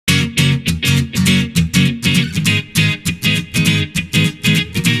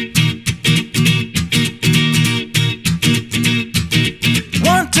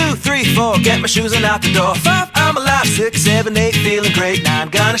get my shoes and out the door. 5, I'm alive. 6, 7, 8, feeling great. 9,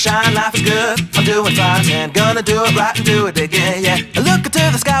 gonna shine, life is good. I'm doing fine. 10, gonna do it right and do it again, yeah. I look into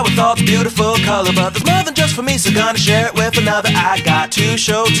the sky with all the beautiful color, but there's more than just for me, so gonna share it with another. I got to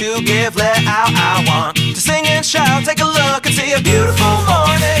show, to give, let out. I want to sing and shout. Take a look and see a beautiful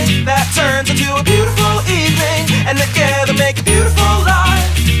morning that turns into a beautiful evening, and together make a beautiful life.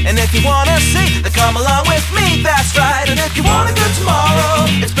 And if you wanna see, then come along with me, that's right. And if you want a good tomorrow,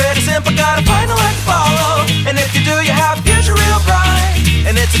 it's pretty simple, gotta find a light to follow. And if you do, you have a future real bright.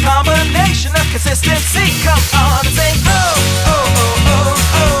 And it's a combination of consistency. Come on and say, oh, oh, oh,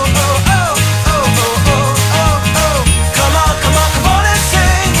 oh, oh, oh, oh, oh, oh, oh, oh, oh. Come on, come on, come on and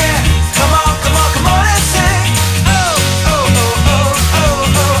sing, yeah. Come on, come on, come on and sing. Oh, oh, oh, oh,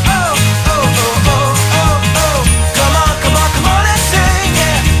 oh, oh, oh, oh, oh, oh, oh, oh. Come on, come on, come on and sing,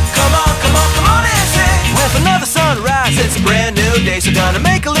 yeah. Come on, come on, come on and sing. With another sunrise, it's a brand new day, so gonna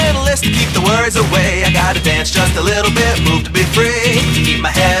make a little list to keep the worries away. I gotta dance just a little bit, move to be free. Keep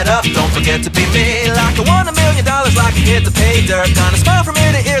my head up, don't forget to be me. Like I won $1 million, like a kid to pay dirt. Gonna smile from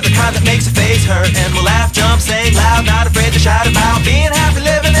ear to ear, the kind that makes your face hurt. And we'll laugh, jump, sing loud, not afraid to shout about being happy,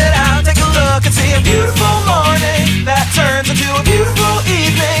 living it out. Take a look and see a beautiful morning that turns into a beautiful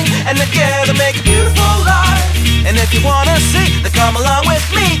evening, and together make a beautiful life. And if you wanna see, then come along with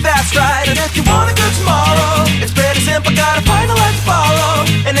me, that's right. And if you want a good tomorrow, it's pretty simple, gotta find a light to follow.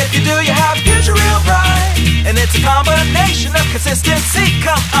 And if you do, you have a future real bright. And it's a combination of consistency.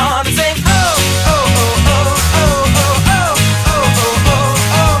 Come on and say